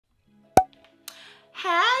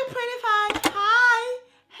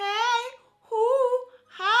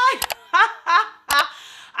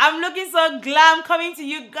I'm looking so glam coming to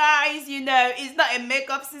you guys. You know, it's not a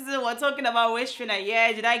makeup season. We're talking about waist trainer.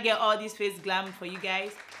 Yeah, did I get all this face glam for you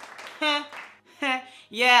guys?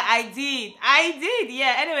 Yeah, I did.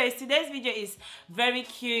 Yeah, anyways, today's video is very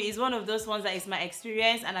cute. It's one of those ones that is my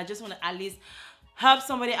experience, and I just want to at least help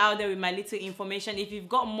somebody out there with my little information. If you've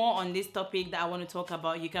got more on this topic that I want to talk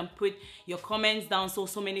about, you can put your comments down so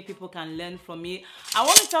many people can learn from me. I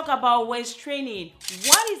want to talk about waist training.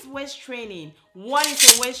 What is waist training? What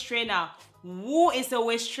is a waist trainer? Who is a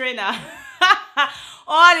waist trainer?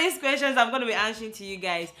 All these questions I'm going to be answering to you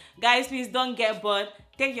guys. Guys, please don't get bored.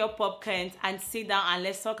 Take your popcorn and sit down and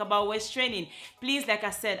let's talk about waist training. Please, like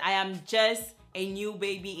I said, I am just a new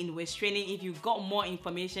baby in waist training. If you've got more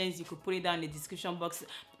information, you could put it down in the description box,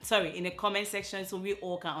 in the comment section, so we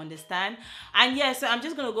all can understand. And yeah, so I'm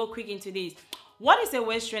just gonna go quick into this. What is a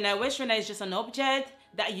waist trainer? A waist trainer is just an object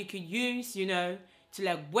that you could use, you know, to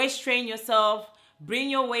like waist train yourself, bring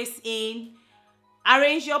your waist in,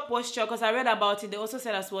 arrange your posture, because I read about it. They also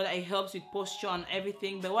said as well that it helps with posture and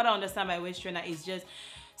everything. But what I understand by waist trainer is just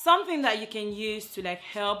something that you can use to like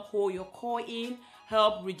help hold your core in,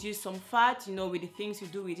 help reduce some fat, you know, with the things you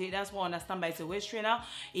do with it. That's what I understand by it's a waist trainer.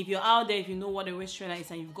 If you're out there, if you know what a waist trainer is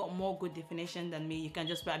and you've got more good definition than me, you can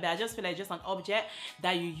just, but I just feel like just an object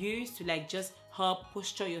that you use to like just help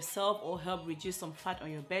posture yourself, or help reduce some fat on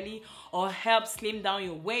your belly, or help slim down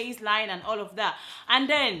your waistline and all of that.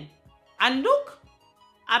 And look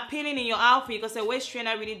appealing in your outfit, because a waist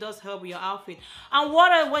trainer really does help with your outfit. And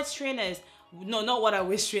what are waist trainers? No, not what are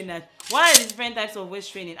waist trainers. What are the different types of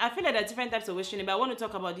waist training? I feel like there are different types of waist training, but I want to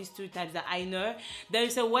talk about these two types that I know. There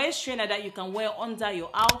is a waist trainer that you can wear under your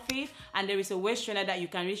outfit, and there is a waist trainer that you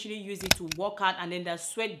can literally use it to work out, and then there's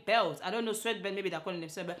sweat belts. I don't know, sweat belt, maybe they're calling them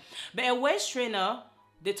sweat belt. But a waist trainer,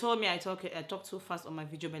 they told me I talk too fast on my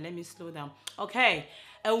video, but let me slow down. Okay,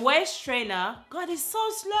 a waist trainer, God, it's so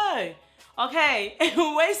slow. Okay,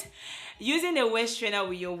 using a waist trainer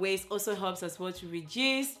with your waist also helps us well to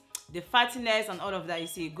reduce the fattiness and all of that. You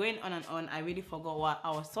see, going on and on, I really forgot what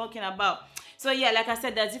I was talking about. So yeah, like I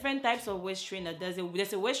said, there's different types of waist trainer. There's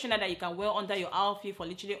a waist trainer that you can wear under your outfit for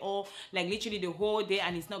literally the whole day,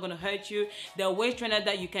 and it's not gonna hurt you. There are waist trainer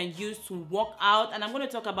that you can use to work out, and I'm gonna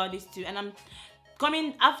talk about this too. And I'm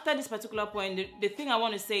coming after this particular point. The thing I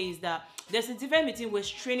want to say is that there's a difference between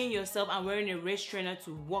waist training yourself and wearing a waist trainer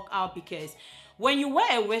to work out, because when you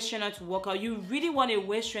wear a waist trainer to work out, you really want a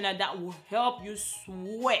waist trainer that will help you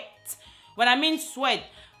sweat. When I mean sweat,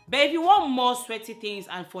 but if you want more sweaty things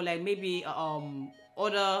and for like maybe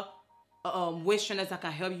other waist trainers that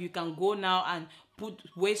can help you, you can go now and put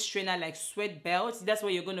waist trainer like sweat belts. That's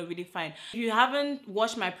what you're going to really find. If you haven't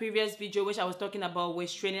watched my previous video, which I was talking about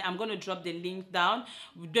waist training, I'm going to drop the link down.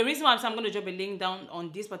 The reason why I'm going to drop a link down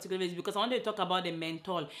on this particular video is because I want to talk about the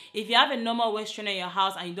menthol. If you have a normal waist trainer in your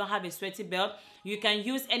house and you don't have a sweaty belt, you can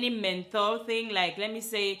use any menthol thing, like let me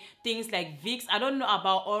say things like Vicks. I don't know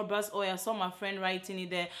about Orbas oil. I saw my friend writing it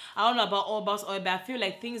there. I don't know about Orbas oil, but I feel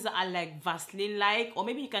like things that are like Vaseline like, or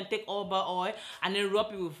maybe you can take Orba oil and then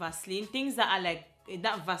rub it with Vaseline. Things that are like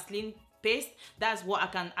that Vaseline paste, that's what I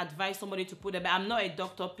can advise somebody to put there. But I'm not a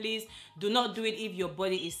doctor. Please do not do it if your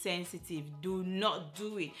body is sensitive. Do not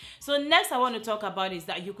do it. So next I want to talk about is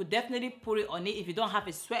that you could definitely put it on it. If you don't have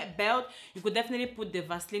a sweat belt, you could definitely put the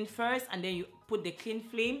Vaseline first and then you put the clean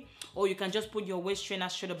flame, or you can just put your waist trainer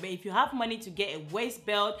straight up. But if you have money to get a waist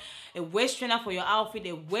belt, a waist trainer for your outfit,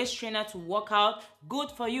 a waist trainer to work out, good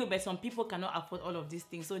for you. But some people cannot afford all of these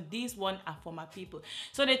things, so these ones are for my people.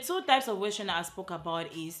 So the two types of waist trainer I spoke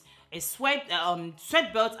about is a sweat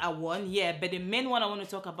belts are one, yeah, but the main one I want to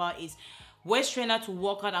talk about is waist trainer to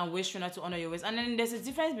work out and waist trainer to honor your waist. And then there's a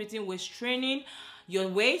difference between waist training your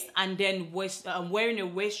waist and then wearing a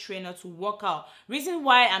waist trainer to work out. Reason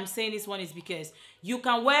why I'm saying this one is because you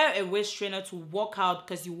can wear a waist trainer to work out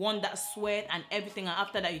because you want that sweat and everything, and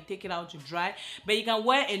after that you take it out to dry. But you can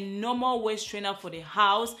wear a normal waist trainer for the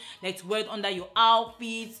house, like to wear it under your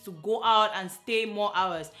outfits to go out and stay more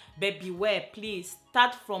hours. But beware, please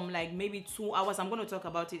start from like maybe 2 hours. I'm going to talk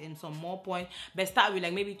about it in some more points, but start with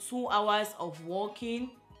like maybe 2 hours of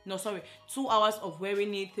walking. No, sorry, 2 hours of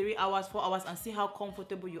wearing it, 3 hours, 4 hours, and see how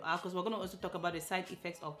comfortable you are, because we're going to also talk about the side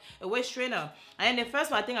effects of a waist trainer. And then the first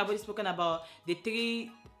one, I think I've already spoken about the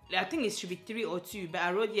three. I think it should be 3 or 2, but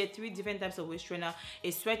I wrote here 3 different types of waist trainer: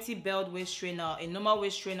 a sweaty belt waist trainer, a normal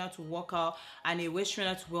waist trainer to work out, and a waist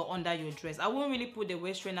trainer to wear under your dress. I won't really put the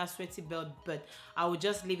waist trainer sweaty belt, but I will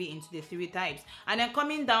just leave it into the 3 types. And then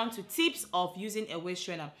coming down to tips of using a waist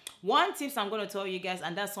trainer. One tips I'm going to tell you guys,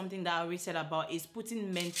 and that's something that I already said about, is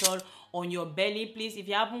putting menthol on your belly. Please, if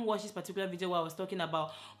you haven't watched this particular video where I was talking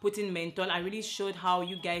about putting menthol, I really showed how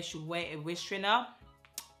you guys should wear a waist trainer.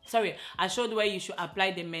 sorry, I showed where you should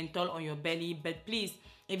apply the menthol on your belly. But please,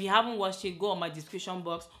 if you haven't watched it, go on my description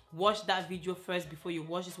box, watch that video first before you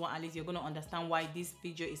watch this one. At least you're going to understand why this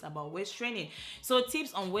video is about waist training. So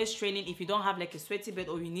tips on waist training: if you don't have like a sweaty bed,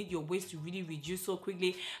 or you need your waist to really reduce so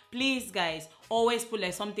quickly, please guys, always put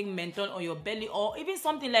like something menthol on your belly, or even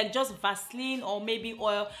something like just Vaseline or maybe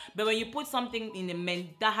oil. But when you put something in the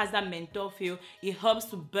that has that menthol feel, it helps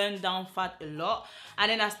to burn down fat a lot.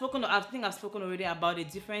 And then I think I've spoken already about the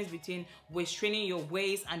difference between waist training your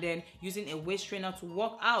waist and then using a waist trainer to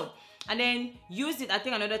work out. And then use it. I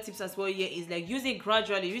think another tips as well here is like use it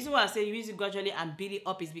gradually. The reason why I say use it gradually and build it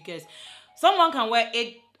up is because someone can wear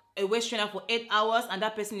a waist trainer for 8 hours and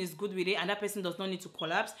that person is good with it and that person does not need to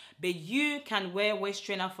collapse. But you can wear waist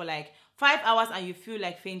trainer for like 5 hours and you feel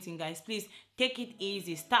like fainting. Guys, please take it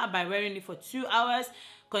easy. Start by wearing it for 2 hours,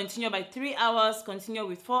 continue by 3 hours, continue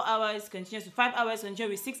with 4 hours, continue to 5 hours, continue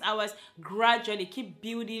with 6 hours. Gradually keep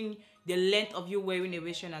building the length of you wearing a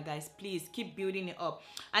waist trainer. Guys, please keep building it up.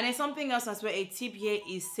 And then something else as well, a tip here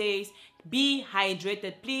is says be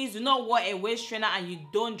hydrated. Please do not wear a waist trainer and you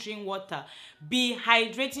don't drink water. Be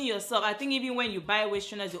hydrating yourself. I think even when you buy waist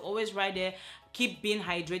trainers, you always write there, keep being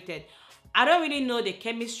hydrated. I don't really know the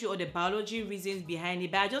chemistry or the biology reasons behind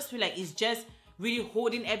it, but I just feel like it's just really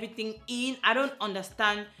holding everything in. I don't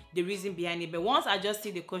understand the reason behind it, but once I just see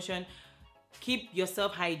the caution, keep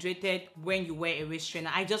yourself hydrated when you wear a waist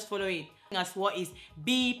trainer, I just follow it. As well is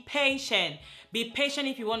be patient. Be patient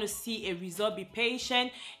if you want to see a result. Be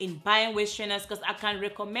patient in buying waist trainers, because I can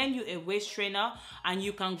recommend you a waist trainer and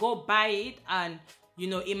you can go buy it, and you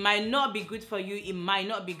know, it might not be good for you, it might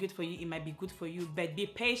not be good for you, it might be good for you. But be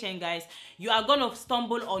patient, guys. You are gonna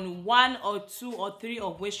stumble on 1 or 2 or 3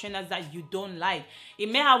 of waist trainers that you don't like. It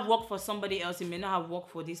may have worked for somebody else, it may not have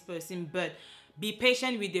worked for this person, but be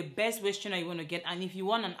patient with the best waist trainer you want to get. And if you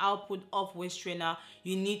want an output of waist trainer,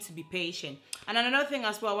 you need to be patient. And another thing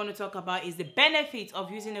as well I want to talk about is the benefits of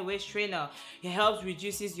using a waist trainer. It helps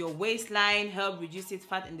reduces your waistline, help reduces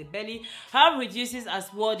fat in the belly, help reduces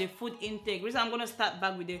as well the food intake. Reason I'm going to start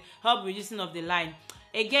back with the help reducing of the line.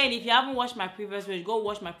 Again, if you haven't watched my previous video, go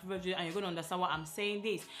watch my previous video and you're going to understand why I'm saying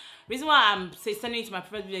this. Reason why I'm sending it to my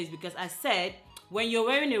previous video is because I said when you're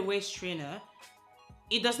wearing a waist trainer,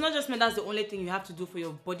 it does not just mean that's the only thing you have to do for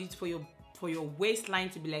your body, for your waistline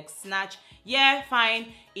to be like snatch. Yeah, fine.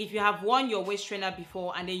 If you have worn your waist trainer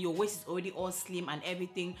before and then your waist is already all slim and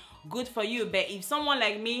everything, good for you. But if someone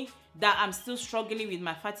like me, that I'm still struggling with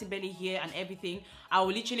my fatty belly here and everything, I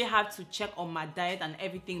will literally have to check on my diet and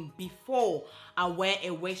everything before I wear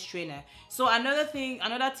a waist trainer. So another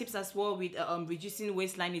tips as well with reducing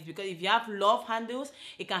waistline is because if you have love handles,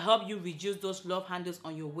 it can help you reduce those love handles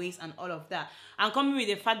on your waist and all of that. And coming with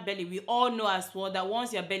a fat belly, we all know as well that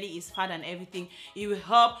once your belly is fat and everything, it will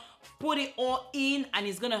help put it all in, and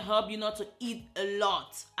it's gonna help you not to eat a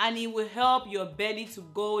lot, and it will help your belly to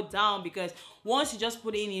go down, because once you just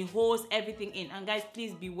put it in, it holds everything in. And guys,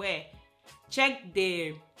 please beware, check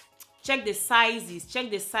the sizes,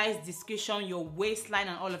 check the size description, your waistline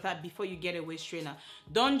and all of that before you get a waist trainer.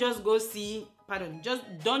 Don't just go see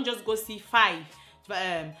don't just go see 5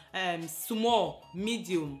 small,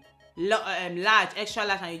 medium, large, extra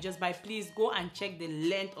large, and you just buy. Please go and check the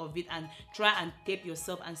length of it and try and tape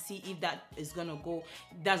yourself and see if that's gonna go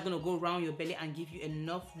around your belly and give you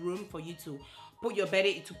enough room for you to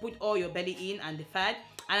put all your belly in and the fat.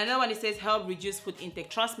 And another one, it says help reduce food intake.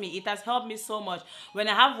 Trust me, it has helped me so much. When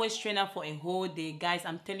I have waist trainer for a whole day, guys,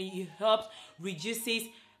 I'm telling you, it helps reduces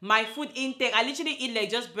my food intake. I literally eat like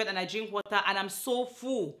just bread and I drink water and I'm so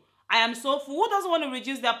full. I am so full. Who doesn't want to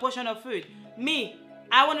reduce their portion of food? Me.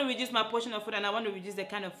 I want to reduce my portion of food, and I want to reduce the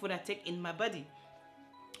kind of food I take in my body.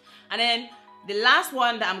 And then the last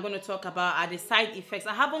one that I'm going to talk about are the side effects.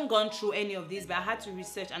 I haven't gone through any of these, but I had to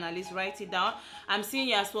research and at least write it down. I'm seeing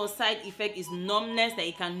here as well, side effect is numbness, that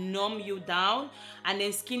it can numb you down, and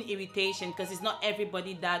then skin irritation, because it's not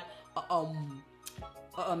everybody that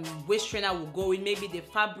waist trainer will go with, maybe the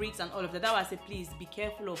fabrics and all of that. That's why I said please be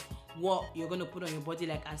careful of what you're going to put on your body.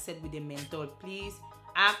 Like I said with the menthol, please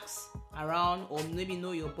ask around, or maybe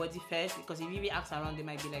know your body first, because if you ask around, they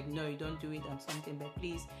might be like, no, you don't do it or something. But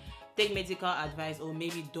please take medical advice, or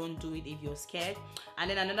maybe don't do it if you're scared. And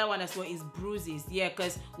then another one as well is bruises. Yeah,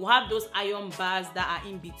 because we have those iron bars that are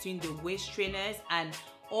in between the waist trainers, and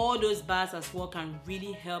all those bars as well can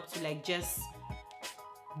really help to like just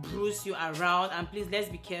bruise you around. And please, let's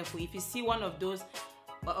be careful. If you see one of those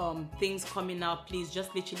things coming out, please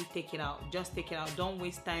just literally take it out. Just take it out. Don't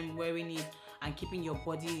waste time wearing it and keeping your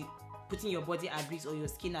body putting your body at risk or your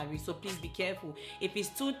skin at risk. So please be careful. If it's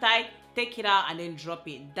too tight, take it out and then drop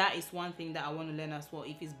it. That is one thing that I want to learn as well.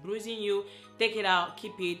 If it's bruising you, take it out,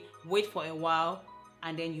 keep it, wait for a while,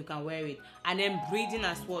 and then you can wear it. And then breathing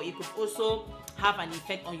as well, it could also have an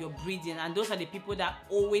effect on your breathing, and those are the people that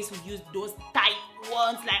always use those tight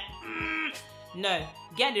ones, like no,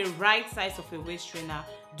 get the right size of a waist trainer.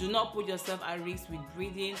 Do not put yourself at risk with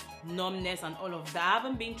breathing, numbness, and all of that. I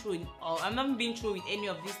haven't been through with any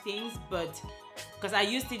of these things, but because I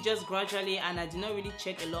used it just gradually and I did not really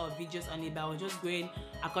check a lot of videos on it, but I was just going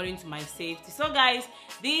according to my safety. So guys,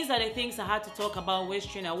 these are the things I had to talk about waist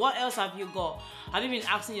trainer. What else have you got? Have you been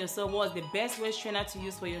asking yourself what's the best waist trainer to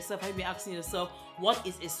use for yourself? Have you been asking yourself what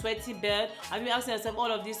is a sweaty belt? Have you been asking yourself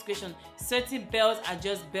all of these questions? Sweaty belts are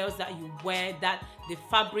just belts that you wear that the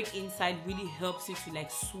fabric inside really helps you to like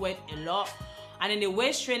sweat a lot. And then the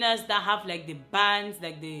waist trainers that have like the bands,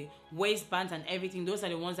 like the waistbands and everything, those are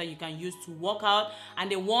the ones that you can use to work out.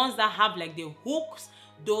 And the ones that have like the hooks,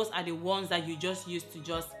 those are the ones that you just use to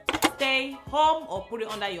just stay home or put it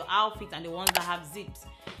under your outfit, and the ones that have zips.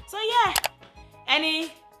 So yeah,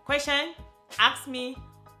 any question, ask me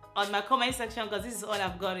on my comment section, because this is all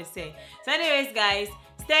I've got to say. So anyways guys,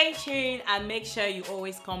 stay tuned and make sure you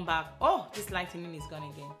always come back. Oh, this lightning is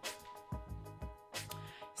gone again.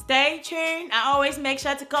 Stay tuned and always make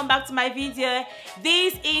sure to come back to my video.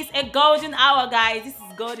 This is a golden hour, guys. This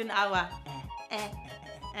is golden hour.